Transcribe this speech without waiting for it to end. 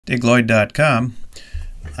digloyd.com.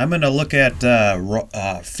 I'm going to look at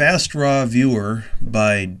FastRawViewer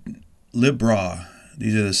by LibRaw.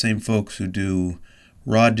 These are the same folks who do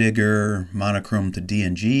Raw Digger, Monochrome to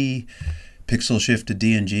DNG, Pixel Shift to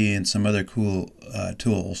DNG, and some other cool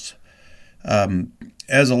tools.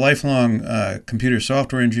 As a lifelong computer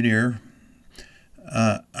software engineer,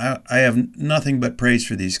 I have nothing but praise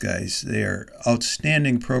for these guys. They are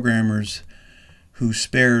outstanding programmers who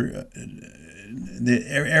spare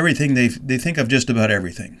everything. They think of just about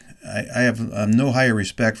everything. I have no higher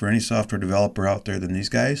respect for any software developer out there than these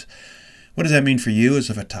guys. What does that mean for you as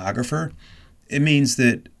a photographer? It means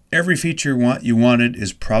that every feature you wanted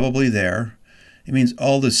is probably there. It means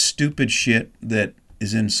all the stupid shit that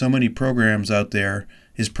is in so many programs out there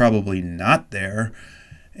is probably not there.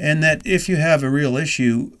 And that if you have a real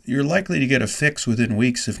issue, you're likely to get a fix within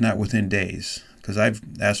weeks, if not within days, because I've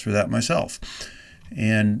asked for that myself.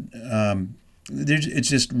 And it's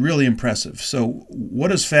just really impressive. So what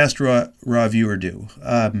does FastRawViewer do?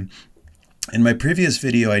 In my previous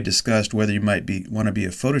video, I discussed whether you might want to be a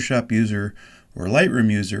Photoshop user or a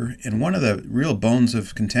Lightroom user. And one of the real bones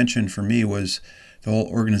of contention for me was the whole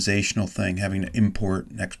organizational thing, having to import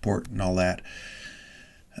and export and all that.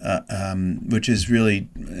 Which is really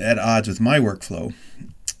at odds with my workflow.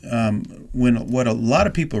 What a lot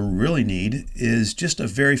of people really need is just a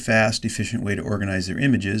very fast, efficient way to organize their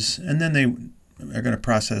images, and then they are going to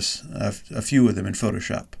process a few of them in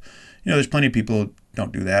Photoshop. You know, there's plenty of people who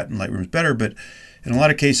don't do that, and Lightroom's better, but in a lot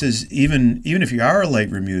of cases, even if you are a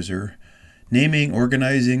Lightroom user, naming,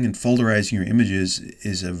 organizing, and folderizing your images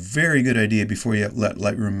is a very good idea before you let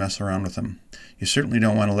Lightroom mess around with them. You certainly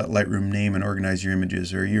don't want to let Lightroom name and organize your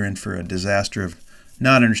images, or you're in for a disaster of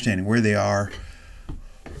not understanding where they are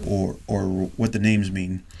or what the names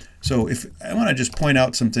mean. So if I want to just point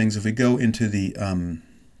out some things, if we go into the, if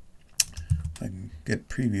I can get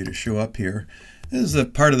preview to show up here, this is a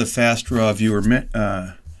part of the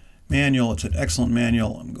FastRawViewer manual. It's an excellent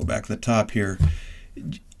manual. I'm going to go back to the top here.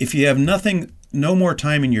 If you have no more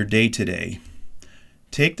time in your day today,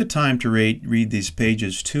 take the time to read these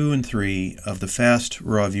pages 2 and 3 of the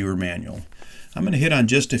FastRawViewer manual. I'm going to hit on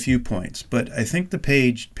just a few points, but I think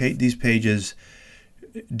these pages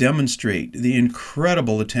demonstrate the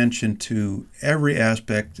incredible attention to every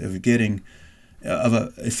aspect of an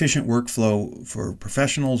efficient workflow for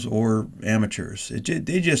professionals or amateurs.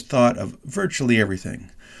 They just thought of virtually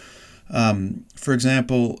everything. For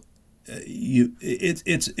example,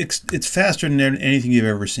 it's faster than anything you've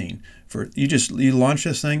ever seen. You launch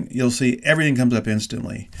this thing, you'll see everything comes up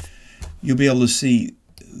instantly. You'll be able to see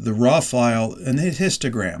the raw file and the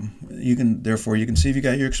histogram. Therefore you can see if you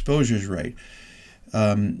got your exposures right.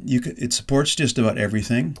 It supports just about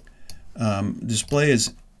everything. Display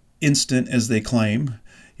is instant as they claim.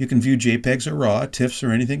 You can view JPEGs or RAW, TIFFs,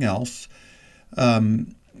 or anything else.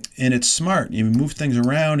 And it's smart. You move things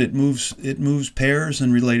around. It moves pairs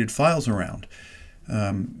and related files around.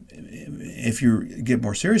 If you get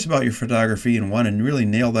more serious about your photography and want to really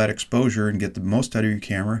nail that exposure and get the most out of your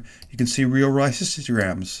camera, you can see real raw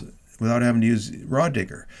histograms without having to use Raw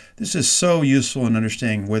Digger. This is so useful in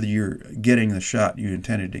understanding whether you're getting the shot you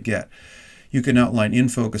intended to get. You can outline in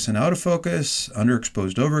focus and out of focus,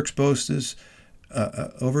 underexposed,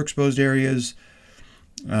 overexposed areas,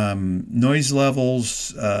 noise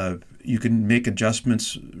levels. You can make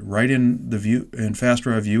adjustments right in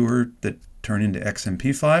FastRawViewer that turn into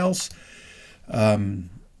XMP files. When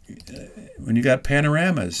you got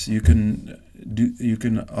panoramas, you can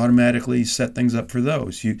automatically set things up for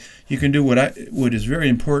those. You can do what is very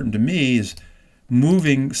important to me is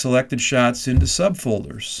moving selected shots into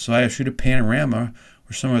subfolders. So I shoot a panorama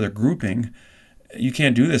or some other grouping. You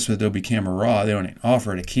can't do this with Adobe Camera Raw. They don't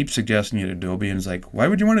offer it. It keeps suggesting it to Adobe, and it's like, why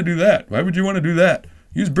would you want to do that? Why would you want to do that?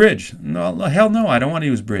 Use Bridge. No, hell no, I don't want to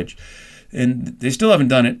use Bridge. And they still haven't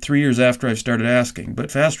done it 3 years after I started asking, but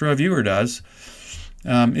FastRawViewer does.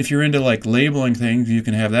 If you're into like labeling things, you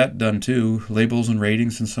can have that done too, labels and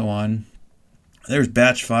ratings and so on. There's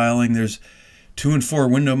batch filing. There's 2 and 4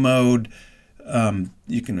 window mode.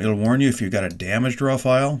 It'll warn you if you've got a damaged raw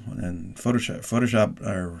file, and Photoshop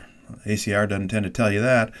or ACR doesn't tend to tell you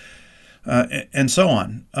that, and so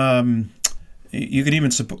on. You can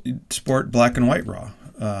even support black and white RAW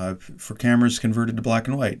for cameras converted to black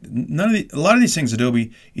and white. A lot of these things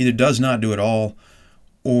Adobe either does not do at all,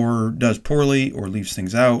 or does poorly, or leaves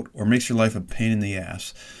things out, or makes your life a pain in the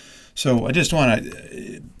ass. So I just want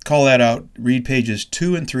to call that out. Read pages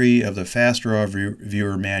 2 and 3 of the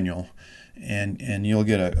FastRawViewer manual, and you'll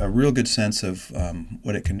get a real good sense of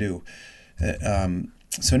what it can do.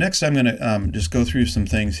 So next I'm going to just go through some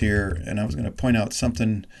things here, and I was going to point out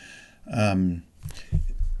something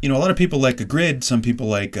a lot of people like a grid. Some people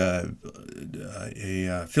like a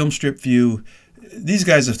film strip view. These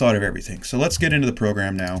guys have thought of everything. So let's get into the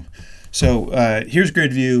program now. So here's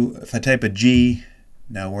grid view. If I type a G,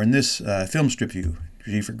 now we're in this film strip view.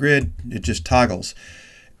 G for grid, it just toggles.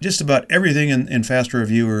 Just about everything in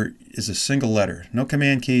FastRawViewer is a single letter. No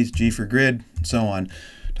command keys, G for grid, and so on.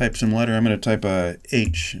 Type some letter. I'm going to type a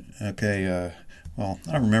H. Okay, well,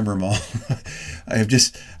 I don't remember them all. I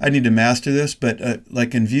need to master this, but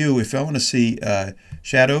like in view, if I want to see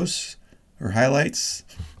shadows or highlights,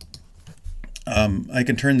 I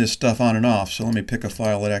can turn this stuff on and off. So let me pick a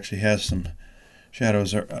file that actually has some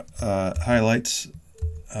shadows or highlights.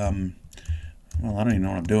 Well, I don't even know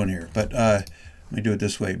what I'm doing here, but let me do it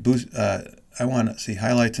this way. I want to see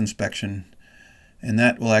highlights inspection, and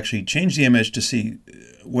that will actually change the image to see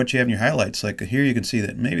what you have in your highlights. Like here you can see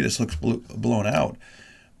that maybe this looks blown out,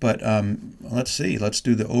 but let's see. Let's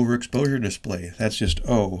do the overexposure display. That's just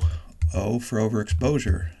O for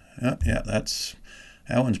overexposure. Yeah, that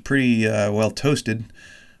one's pretty well toasted.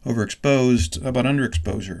 Overexposed. How about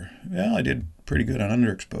underexposure? Well, I did pretty good on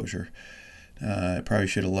underexposure. I probably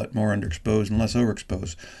should have let more underexposed and less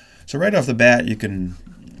overexposed. So right off the bat, you can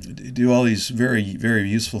do all these very, very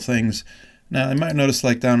useful things. Now, I might notice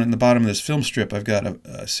like down in the bottom of this film strip, I've got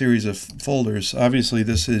a series of folders. Obviously,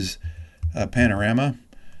 this is a panorama.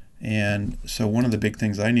 And so one of the big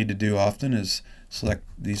things I need to do often is select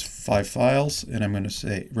these 5 files. And I'm going to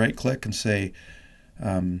say right-click and say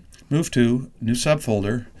move to new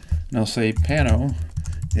subfolder. And I'll say Pano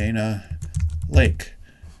Dana Lake.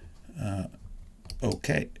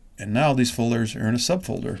 Okay, and now these folders are in a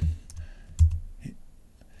subfolder,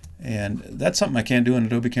 and that's something I can't do in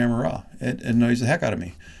Adobe Camera Raw. It annoys the heck out of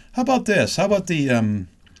me. How about this? How about the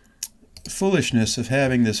foolishness of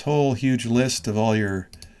having this whole huge list of all your,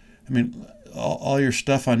 all your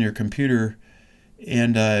stuff on your computer,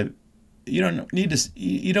 and you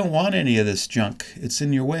don't want any of this junk. It's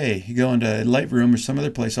in your way. You go into Lightroom or some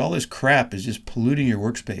other place, all this crap is just polluting your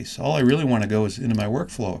workspace. All I really want to go is into my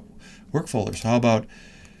work folder. So how about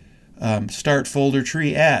start folder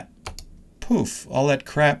tree at, poof, all that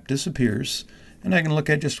crap disappears, and I can look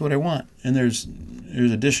at just what I want. And there's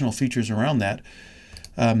additional features around that.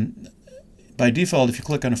 By default, if you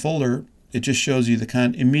click on a folder, it just shows you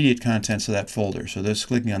the immediate contents of that folder. So this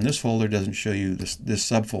clicking on this folder doesn't show you this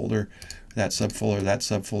subfolder, that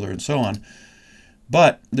subfolder, and so on.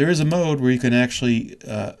 But there is a mode where you can actually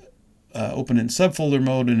open it in subfolder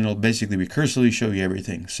mode, and it'll basically recursively show you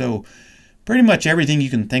everything. So pretty much everything you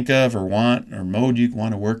can think of or want or mode you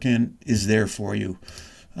want to work in is there for you.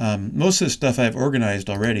 Most of the stuff I've organized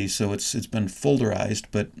already, so it's been folderized.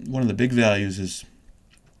 But one of the big values is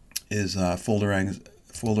folderizing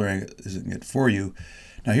it for you.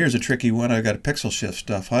 Now here's a tricky one. I've got a pixel shift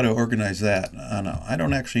stuff. How to organize that? I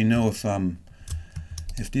don't actually know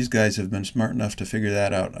if these guys have been smart enough to figure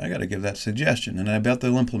that out. I got to give that suggestion, and I bet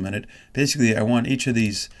they'll implement it. Basically, I want each of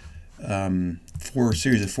these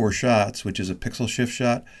series of 4 shots, which is a pixel shift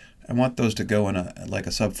shot. I want those to go in like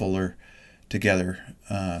a subfolder together.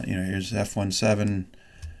 Here's F17.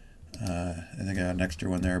 I think I got an extra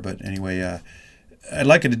one there, but anyway, I'd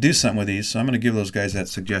like it to do something with these, so I'm going to give those guys that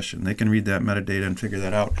suggestion. They can read that metadata and figure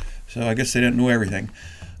that out. So I guess they didn't know everything.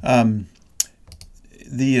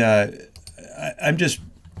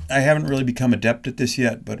 I haven't really become adept at this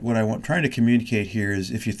yet, but what I'm trying to communicate here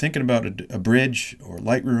is if you're thinking about a bridge or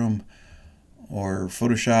Lightroom or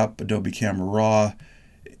Photoshop, Adobe Camera Raw,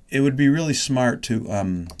 it would be really smart to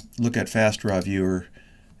look at FastRawViewer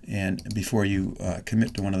and before you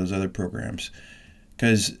commit to one of those other programs,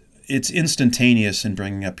 because it's instantaneous in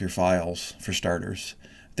bringing up your files, for starters.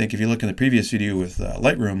 I think if you look in the previous video with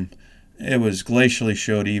Lightroom, it was glacially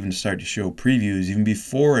slow to even start to show previews even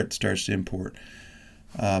before it starts to import.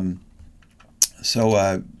 Let's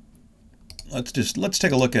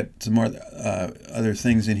take a look at some more other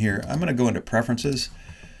things in here. I'm going to go into preferences,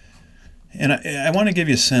 and I want to give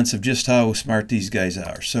you a sense of just how smart these guys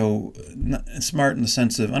are. So smart in the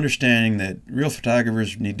sense of understanding that real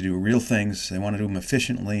photographers need to do real things. They want to do them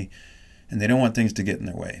efficiently, and they don't want things to get in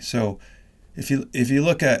their way. So if you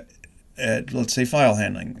look at let's say file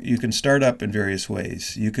handling, you can start up in various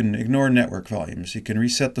ways. You can ignore network volumes. You can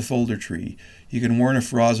reset the folder tree. You can warn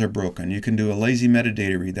if RAWs are broken. You can do a lazy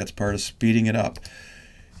metadata read. That's part of speeding it up.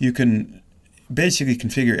 You can basically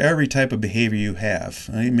configure every type of behavior you have.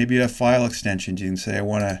 Maybe you have file extensions. You can say, I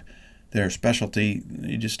want to, they're a specialty.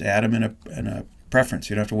 You just add them in a preference.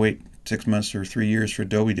 You don't have to wait 6 months or 3 years for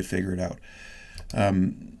Adobe to figure it out.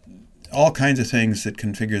 All kinds of things that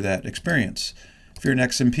configure that experience. If you're an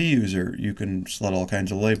XMP user, you can slot all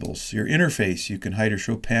kinds of labels. Your interface, you can hide or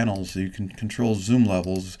show panels. You can control zoom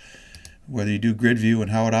levels, whether you do grid view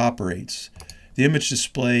and how it operates. The image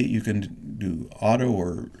display, you can do auto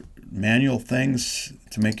or manual things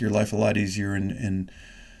to make your life a lot easier in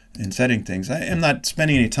setting things. I am not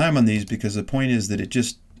spending any time on these because the point is that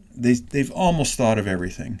they've almost thought of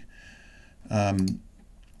everything. And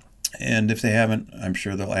if they haven't, I'm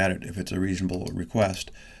sure they'll add it if it's a reasonable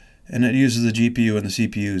request. And it uses the GPU and the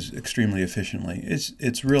CPUs extremely efficiently.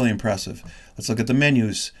 It's really impressive. Let's look at the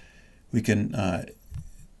menus. We can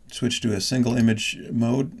switch to a single image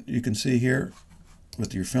mode. You can see here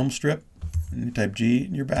with your film strip, and you type G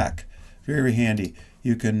and you're back. Very, very handy.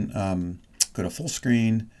 You can go to full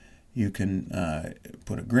screen. You can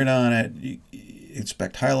put a grid on it. You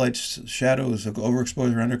inspect highlights, shadows,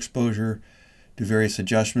 overexposure, underexposure, do various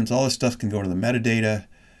adjustments. All this stuff can go to the metadata.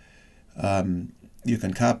 You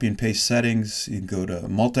can copy and paste settings. You can go to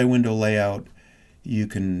multi-window layout. You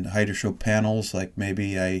can hide or show panels, like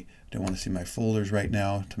maybe I don't want to see my folders right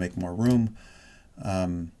now to make more room.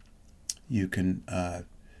 You can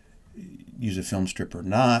use a film strip or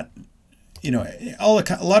not. You know,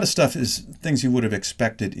 a lot of stuff is things you would have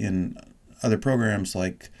expected in other programs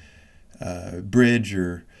like Bridge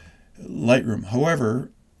or Lightroom.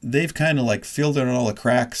 However, they've kind of like filled in all the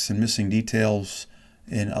cracks and missing details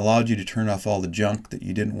and allowed you to turn off all the junk that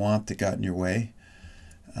you didn't want that got in your way.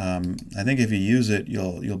 I think if you use it,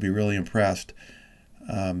 you'll be really impressed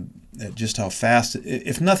at just how fast.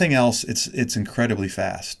 If nothing else, it's incredibly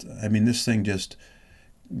fast. I mean, this thing just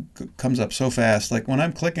comes up so fast. Like when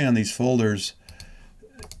I'm clicking on these folders,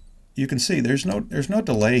 you can see there's no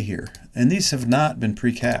delay here, and these have not been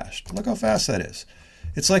pre-cached. Look how fast that is.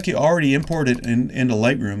 It's like you already imported into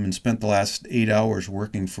Lightroom and spent the last 8 hours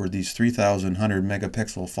working for these 3,100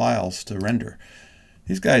 megapixel files to render.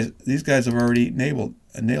 These guys have already nailed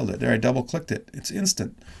it. There, I double-clicked it. It's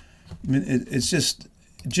instant. I mean, it's just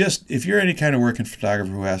if you're any kind of working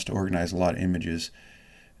photographer who has to organize a lot of images,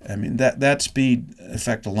 I mean that speed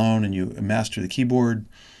effect alone, and you master the keyboard,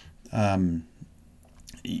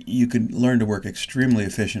 you can learn to work extremely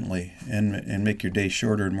efficiently and make your day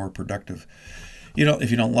shorter and more productive. You know,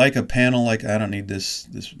 if you don't like a panel, like I don't need this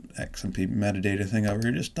XMP metadata thing over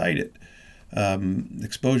here, just hide it.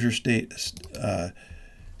 Exposure state, stats,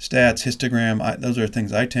 histogram, those are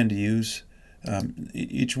things I tend to use.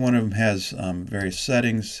 Each one of them has various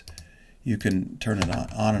settings. You can turn it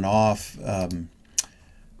on and off.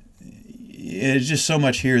 It's just so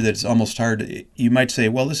much here that it's almost hard. You might say,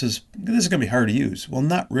 well, this is going to be hard to use. Well,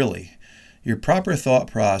 not really. Your proper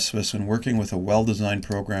thought process when working with a well-designed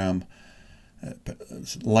program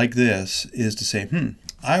like this is to say,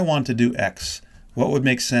 I want to do X. What would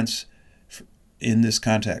make sense in this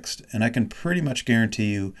context? And I can pretty much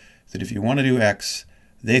guarantee you that if you want to do X,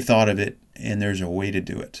 they thought of it and there's a way to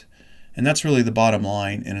do it. And that's really the bottom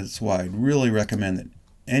line, and it's why I'd really recommend that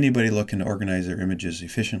anybody looking to organize their images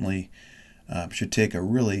efficiently should take a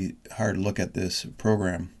really hard look at this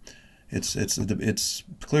program. It's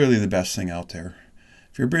clearly the best thing out there.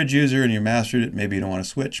 If you're a Bridge user and you mastered it, maybe you don't want to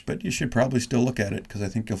switch, but you should probably still look at it because I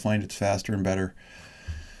think you'll find it's faster and better.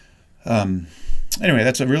 Anyway,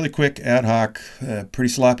 that's a really quick, ad hoc, pretty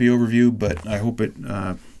sloppy overview, but I hope it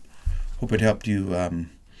helped you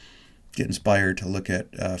get inspired to look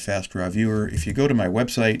at FastRawViewer. If you go to my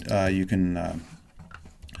website, you can,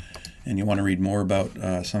 and you want to read more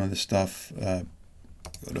about some of this stuff, go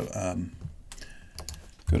to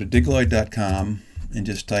digloid.com and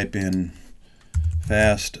just type in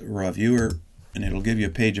FastRawViewer, and it'll give you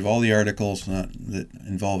a page of all the articles that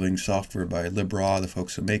involving software by LibRaw, the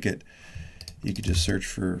folks who make it. You could just search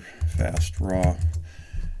for FastRaw.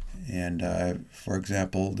 And for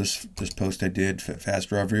example, this post I did,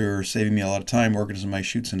 FastRawViewer, saving me a lot of time organizing my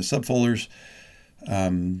shoots into subfolders,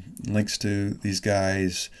 links to these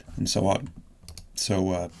guys, and so on.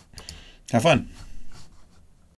 So have fun.